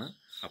നഷ്ടത്തെയാണ്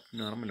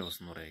അബ്നോർമൽ ലോസ്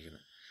എന്ന് പറയുന്നത്.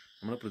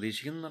 നമ്മൾ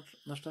പ്രതീക്ഷിക്കുന്ന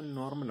നഷ്ടം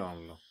നോർമൽ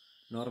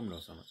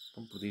ലോസാണ്.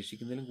 അപ്പം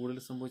പ്രതീക്ഷിക്കുന്നതിലും കൂടുതൽ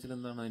സംഭവിച്ചാൽ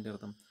എന്താണ് അതിൻ്റെ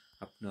അർത്ഥം?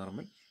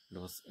 അബ്നോർമൽ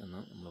ലോസ് എന്ന്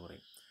നമ്മൾ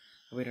പറയും.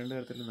 അപ്പോൾ 2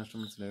 തരത്തിലുള്ള നഷ്ടം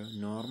മനസ്സിലായോ?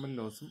 Normal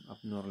ലോസും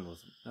abnormal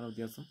ലോസും. അതാണ്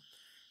വ്യത്യാസം.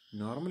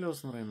 നോർമൽ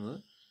ലോസ് എന്ന് പറയുന്നത്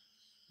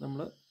നമ്മൾ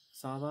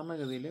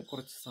സാധാരണഗതിയിൽ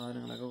കുറച്ച്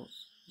സാധനങ്ങളൊക്കെ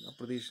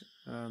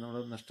നമ്മൾ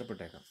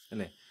നഷ്ടപ്പെട്ടേക്കാം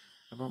അല്ലേ?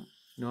 അപ്പം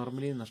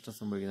നോർമലി നഷ്ടം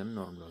സംഭവിക്കുന്നതാണ്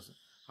നോർമൽ ലോസ്.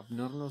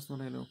 അബ്നോർമൽ ലോസ് എന്ന്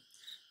പറയാലോ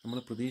നമ്മൾ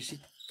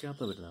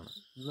പ്രതീക്ഷിക്കാത്ത വരുന്നതാണ്.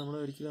 ഇത് നമ്മൾ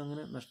ഒരിക്കലും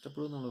അങ്ങനെ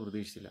നഷ്ടപ്പെടുമെന്ന് നമ്മൾ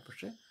പ്രതീക്ഷിച്ചില്ല,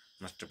 പക്ഷേ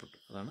നഷ്ടപ്പെട്ടു.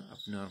 അതാണ്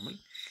അബ്നോർമൽ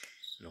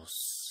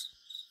ലോസ്.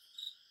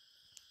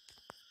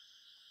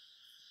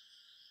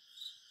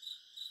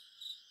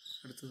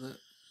 അടുത്തത്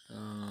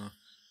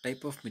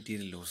ടൈപ്പ് ഓഫ്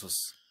മെറ്റീരിയൽ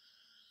ലോസസ്.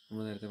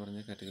 നമ്മൾ നേരത്തെ പറഞ്ഞ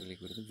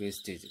കാറ്റഗറിയിലേക്ക് വരുന്നത്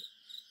വേസ്റ്റേജ്.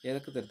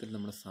 ഏതൊക്കെ തരത്തിൽ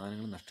നമ്മുടെ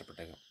സാധനങ്ങൾ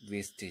നഷ്ടപ്പെട്ടേക്കാം?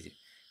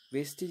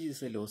 Wastage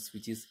is A loss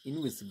which is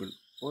invisible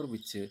or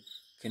which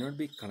cannot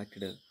be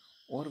collected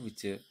or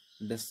which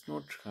does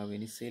not have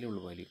any saleable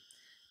value.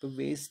 ഇപ്പോൾ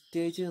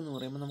വേസ്റ്റേജ് എന്ന്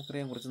പറയുമ്പോൾ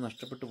നമുക്കറിയാം കുറച്ച്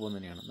നഷ്ടപ്പെട്ടു പോകുന്നത്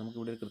തന്നെയാണ്.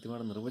 നമുക്കിവിടെ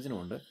കൃത്യമായിട്ട്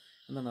നിർവചനമുണ്ട്.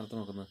 എന്താണ്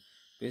അർത്ഥമാക്കുന്നത്?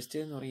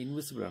 വേസ്റ്റേജ് എന്ന് പറയുന്നത്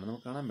ഇൻവിസിബിളാണ്,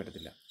 നമുക്ക് കാണാൻ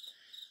പറ്റത്തില്ല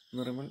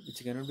എന്ന് പറയുമ്പോൾ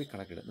വിച്ച് കനോട്ട് ബി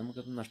കളക്റ്റഡ്,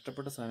 നമുക്കത്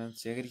നഷ്ടപ്പെട്ട സാധനം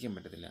ശേഖരിക്കാൻ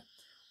പറ്റത്തില്ല.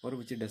 Or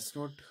which does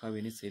not have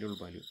any saleable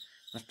value,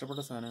 നഷ്ടപ്പെട്ട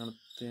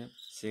സാധനങ്ങളത്തെ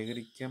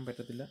ശേഖരിക്കാൻ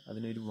പറ്റത്തില്ല,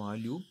 അതിനൊരു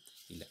വാല്യൂവും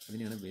ഇല്ല.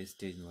 അതിനെയാണ്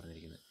വേസ്റ്റേജ് എന്ന്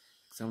പറഞ്ഞിരിക്കുന്നത്.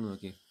 എക്സാമ്പിൾ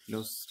നോക്കിയേ,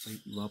 ലോസ് ബൈ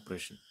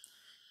ഇവാപ്രേഷൻ.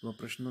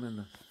 ഇവാപ്രേഷൻ എന്ന്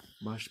പറയുന്നത് എന്താ?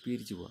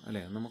 ബാഷ്പീകരിച്ച് പോവുക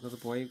അല്ലേ? നമുക്കത്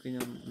പോയി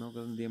കഴിഞ്ഞാൽ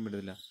നമുക്കത് എന്ത് ചെയ്യാൻ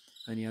പറ്റത്തില്ല,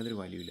 അതിന് യാതൊരു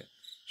വാല്യൂ ഇല്ല.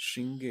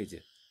 ഷ്രിങ്കേജ്,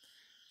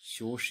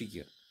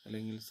 ശോഷിക്കുക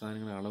അല്ലെങ്കിൽ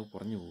സാധനങ്ങളുടെ അളവ്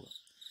കുറഞ്ഞു പോവുക.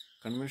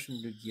 Conversion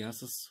to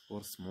gases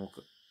or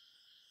smoke,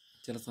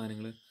 ചില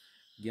സാധനങ്ങൾ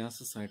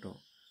ഗ്യാസസ് ആയിട്ടോ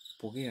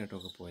പുകയായിട്ടോ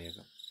ഒക്കെ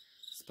പോയേക്കാം.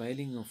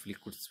 സ്പൈലിംഗ് of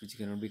liquids which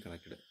cannot be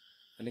collected,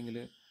 അല്ലെങ്കിൽ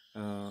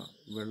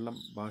വെള്ളം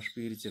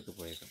ബാഷ്പീകരിച്ചൊക്കെ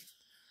പോയേക്കാം.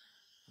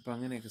 അപ്പോൾ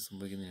അങ്ങനെയൊക്കെ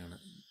സംഭവിക്കുന്നതാണ്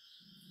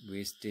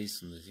വേസ്റ്റേജ്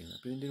എന്ന് ചെയ്യുന്നത്.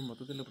 അപ്പോൾ ഇതിൻ്റെ ഒരു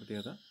മൊത്തത്തിലുള്ള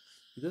പ്രത്യേകത,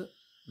 ഇത്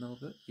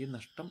നമുക്ക് ഈ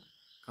നഷ്ടം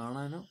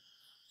കാണാനോ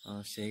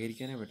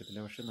ശേഖരിക്കാനോ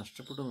പറ്റത്തില്ല, പക്ഷേ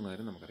നഷ്ടപ്പെട്ടു എന്നുള്ള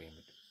കാര്യം നമുക്കറിയാൻ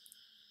പറ്റും.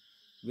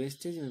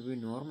 Wastage may be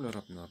normal or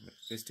abnormal.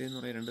 Wastage എന്ന്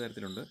പറയുന്നത് 2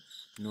 തരത്തിലുണ്ട്,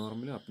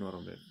 നോർമലും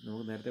അബ്നോർമലും.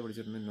 നമുക്ക് നേരത്തെ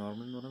പഠിച്ചിട്ടുണ്ട്.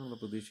 നോർമൽ എന്ന് പറയുന്നത്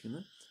നമ്മൾ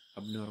പ്രതീക്ഷിക്കുന്നത്,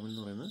 അബ്നോർമൽ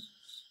എന്ന് പറയുന്നത്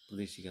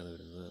പ്രതീക്ഷിക്കാതെ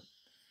വരുന്നത്.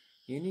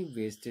 Any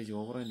wastage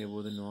over and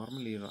above the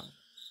normal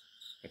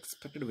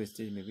expected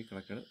wastage may be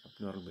collected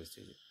abnormal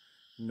wastage.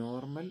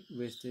 Normal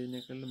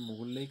വേസ്റ്റേജിനേക്കാളും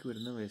മുകളിലേക്ക്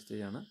വരുന്ന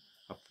വേസ്റ്റേജാണ്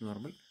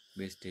അബ്നോർമൽ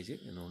വേസ്റ്റേജ്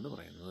എന്നുകൊണ്ട്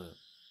പറയുന്നത്.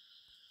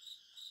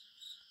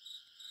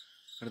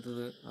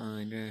 അടുത്തത്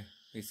അതിൻ്റെ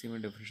ബേസിക്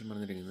ഡെഫിനിഷൻ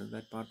പറഞ്ഞിരിക്കുന്നത്,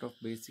 that part of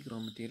basic raw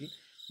material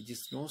which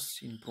is lost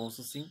in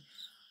processing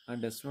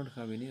and does not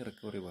have any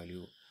recovery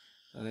value.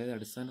 അതായത്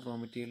അടിസ്ഥാന raw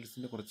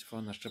മെറ്റീരിയൽസിൻ്റെ കുറച്ച്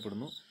ഭാഗം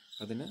നഷ്ടപ്പെടുന്നു,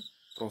 അതിന്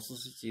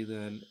പ്രോസസ്സ്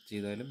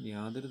ചെയ്താലും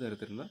യാതൊരു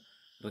തരത്തിലുള്ള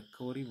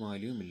റിക്കവറി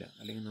വാല്യൂവും ഇല്ല,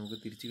 അല്ലെങ്കിൽ നമുക്ക്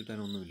തിരിച്ചു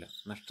കിട്ടാനൊന്നുമില്ല,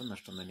 നഷ്ടം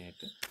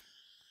തന്നെയായിട്ട്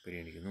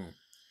പരിഗണിക്കുന്നു.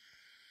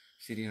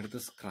 ശരി, അടുത്ത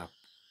scrap.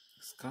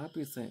 Scrap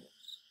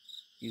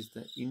is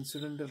the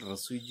incidental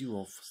residue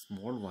of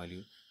small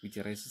value which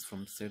arises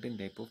from certain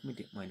type of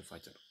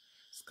manufacture.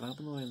 Scrap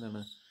എന്ന്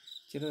പറയുന്നതാണ്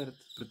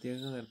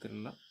പ്രത്യേക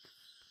തരത്തിലുള്ള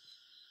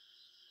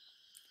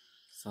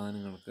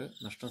സാധനങ്ങൾക്ക്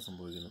നഷ്ടം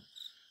സംഭവിക്കുന്നു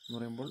എന്ന്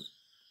പറയുമ്പോൾ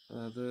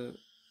അത്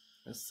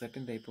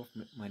സെക്കൻഡ് ടൈപ്പ് ഓഫ്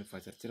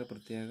മാനുഫാക്ചർ, ചില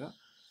പ്രത്യേക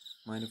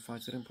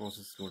മാനുഫാക്ചറിങ്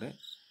പ്രോസസ്സിലൂടെ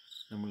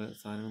നമ്മൾ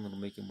സാധനങ്ങൾ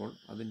നിർമ്മിക്കുമ്പോൾ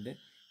അതിൻ്റെ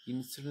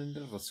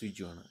ഇൻസിഡൻ്റൽ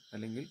റെസിഡ്യൂ ആണ്,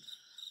 അല്ലെങ്കിൽ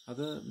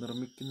അത്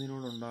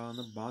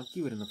നിർമ്മിക്കുന്നതിനോടുണ്ടാകുന്ന ബാക്കി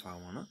വരുന്ന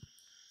ഭാഗമാണ്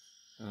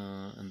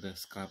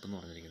സ്ക്രാപ്പ് എന്ന്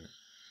പറഞ്ഞിരിക്കുന്നത്.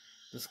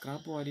 The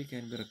scrap value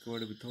can be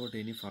recovered without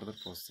any further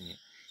processing.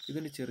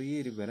 ഇതിന്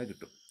ചെറിയൊരു വില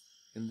കിട്ടും,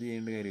 എന്ത്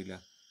ചെയ്യേണ്ട കാര്യമില്ല,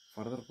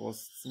 ഫർദർ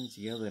പ്രോസസ്സിങ്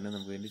ചെയ്യാതെ തന്നെ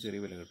നമുക്ക് ഇതിൻ്റെ ചെറിയ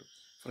വില കിട്ടും.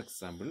 For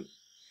example,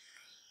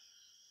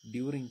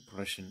 during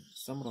production,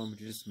 some raw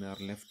materials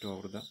are left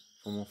over the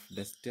form of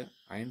dust,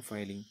 iron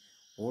filing,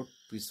 odd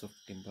piece of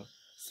timber,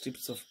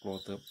 strips of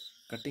cloth,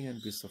 cutting and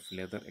piece of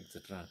leather,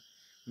 etc.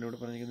 ഇവിടെ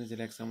പറഞ്ഞിരിക്കുന്ന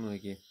ചില എക്സാമ്പിൾ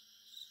നോക്കിയേ.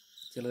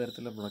 ചില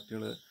തരത്തിലുള്ള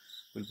പ്രൊഡക്റ്റുകൾ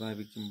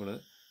ഉൽപ്പാദിപ്പിക്കുമ്പോൾ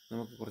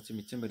നമുക്ക് കുറച്ച്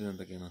മിച്ചം വരുന്നത്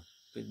എന്തൊക്കെയാണ്?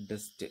 ഇപ്പം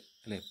ഡസ്റ്റ്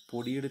അല്ലേ,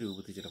 പൊടിയുടെ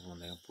രൂപത്തിൽ ചിലപ്പോൾ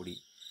വന്നേക്കാം പൊടി.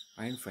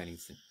 അയൺ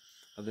ഫൈലിങ്സ്,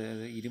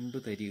 അതായത് ഇരുമ്പ്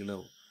തരികളോ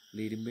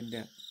അല്ലെങ്കിൽ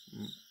ഇരുമ്പിൻ്റെ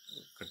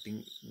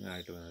കട്ടിങ്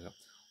ആയിട്ട് വന്നേക്കാം.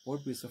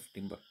 ഓഡ് പീസ് ഓഫ്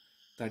ടിമ്പർ,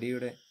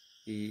 തടിയുടെ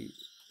ഈ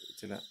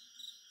ചില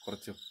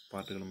കുറച്ച്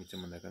പാർട്ടുകൾ മിച്ചം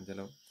വന്നേക്കാം.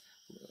 ചില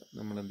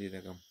നമ്മളെന്ത്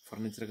ചെയ്തേക്കാം,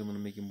 ഫർണിച്ചറൊക്കെ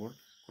നിർമ്മിക്കുമ്പോൾ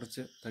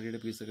കുറച്ച് തടിയുടെ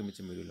പീസൊക്കെ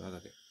മിച്ചം വരുമല്ലോ,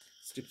 അതൊക്കെ.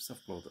 സ്ട്രിപ്സ്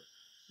ഓഫ് ക്ലോത്ത്,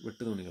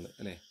 വെട്ടുതുണികൾ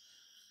അല്ലേ.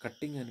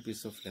 Cutting and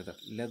piece of leather,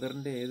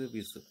 ലെതറിൻ്റെ ഏത്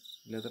പീസ്,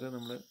 ലെതർ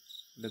നമ്മൾ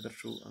ലെതർ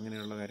ഷൂ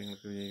അങ്ങനെയുള്ള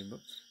കാര്യങ്ങളൊക്കെ ചെയ്യുമ്പോൾ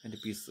അതിൻ്റെ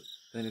പീസ്,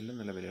 അതിനെല്ലാം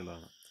നല്ല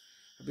വിലകളാണ്.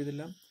 അപ്പോൾ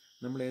ഇതെല്ലാം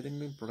നമ്മൾ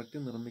ഏതെങ്കിലും പ്രൊഡക്റ്റ്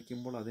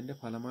നിർമ്മിക്കുമ്പോൾ അതിൻ്റെ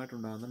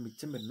ഫലമായിട്ടുണ്ടാകുന്ന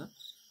മിച്ചം വരുന്ന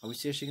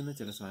അവശേഷിക്കുന്ന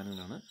ചില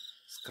സാധനങ്ങളാണ്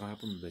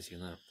സ്ക്രാപ്പ് എന്ന്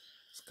ഉദ്ദേശിക്കുന്നത്.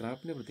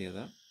 സ്ക്രാപ്പിൻ്റെ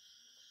പ്രത്യേകത,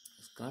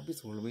 സ്ക്രാപ്പ്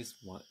ഈസ് ഓൾവേസ്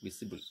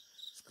വിസിബിൾ.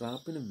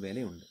 സ്ക്രാപ്പിന്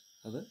വിലയുണ്ട്,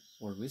 അത്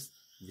ഓൾവേസ്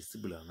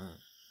വിസിബിളാണ്.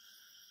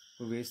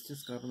 അപ്പോൾ വേസ്റ്റ്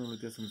സ്ക്രാപ്പ് നമ്മൾ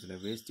വ്യത്യാസം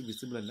മനസ്സിലായി. വേസ്റ്റ്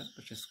വിസിബിൾ അല്ല,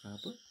 പക്ഷേ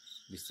സ്ക്രാപ്പ്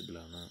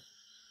വിസിബിളാണ്.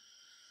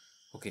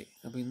 ഓക്കെ,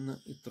 അപ്പോൾ ഇന്ന്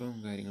ഇത്രയും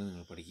കാര്യങ്ങൾ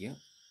നിങ്ങൾ പഠിക്കുക.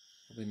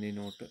 അപ്പോൾ എൻ്റെ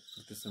നോട്ട്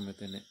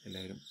കൃത്യസമയത്ത് തന്നെ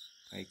എല്ലാവരും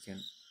അയക്കാൻ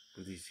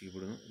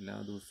പ്രതീക്ഷിക്കപ്പെടുന്നു. എല്ലാ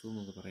ദിവസവും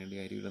നമുക്ക് പറയേണ്ട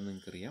കാര്യമില്ലെന്ന്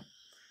നിങ്ങൾക്കറിയാം.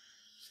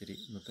 ശരി,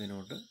 ഇന്നത്തെ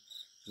നോട്ട്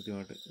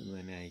കൃത്യമായിട്ട് ഇന്ന്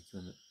തന്നെ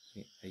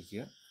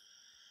അയക്കുക.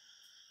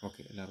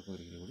 ഓക്കെ, എല്ലാവർക്കും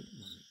ഒരിക്കലും കൂടി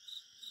നന്ദി.